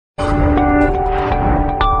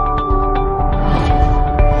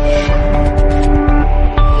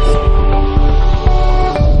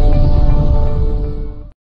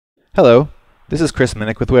Hello, this is Chris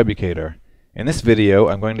Minnick with Webucator. In this video,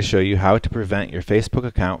 I'm going to show you how to prevent your Facebook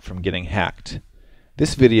account from getting hacked.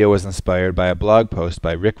 This video was inspired by a blog post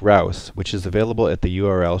by Rick Rouse, which is available at the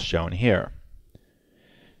URL shown here.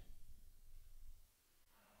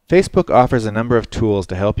 Facebook offers a number of tools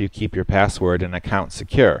to help you keep your password and account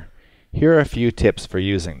secure. Here are a few tips for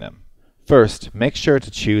using them. First, make sure to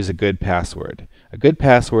choose a good password. A good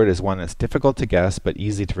password is one that's difficult to guess but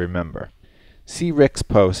easy to remember. See Rick's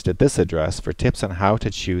post at this address for tips on how to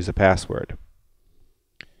choose a password.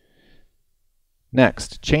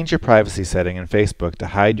 Next, change your privacy setting in Facebook to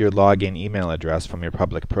hide your login email address from your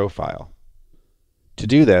public profile. To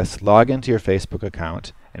do this, log into your Facebook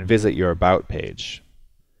account and visit your About page.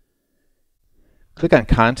 Click on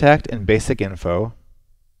Contact and Basic Info,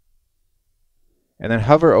 and then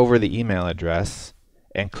hover over the email address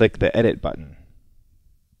and click the Edit button.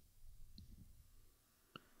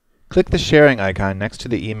 Click the sharing icon next to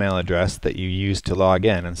the email address that you used to log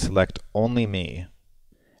in and select Only Me,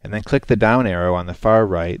 and then click the down arrow on the far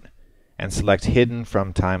right and select Hidden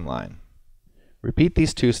from Timeline. Repeat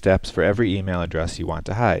these two steps for every email address you want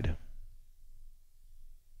to hide.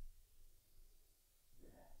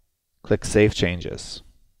 Click Save Changes.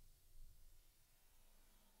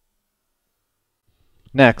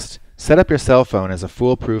 Next, set up your cell phone as a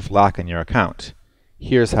foolproof lock in your account.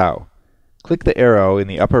 Here's how. Click the arrow in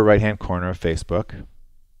the upper right-hand corner of Facebook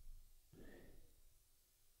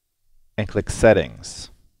and click Settings.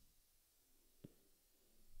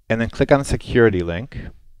 And then click on the security link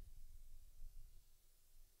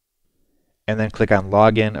and then click on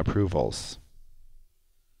Login Approvals.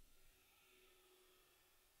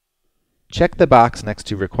 Check the box next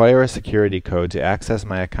to Require a security code to access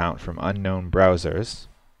my account from unknown browsers,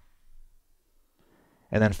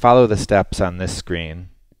 and then follow the steps on this screen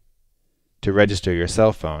to register your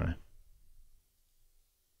cell phone.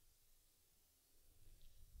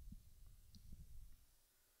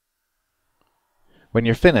 When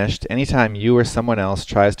you're finished, anytime you or someone else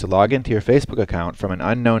tries to log into your Facebook account from an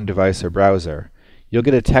unknown device or browser, you'll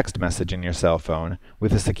get a text message in your cell phone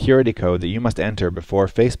with a security code that you must enter before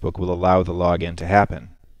Facebook will allow the login to happen.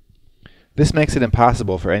 This makes it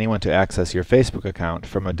impossible for anyone to access your Facebook account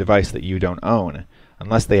from a device that you don't own,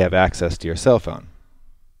 unless they have access to your cell phone.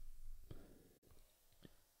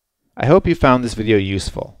 I hope you found this video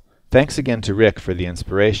useful. Thanks again to Rick for the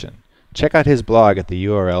inspiration. Check out his blog at the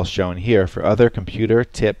URL shown here for other computer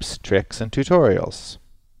tips, tricks, and tutorials.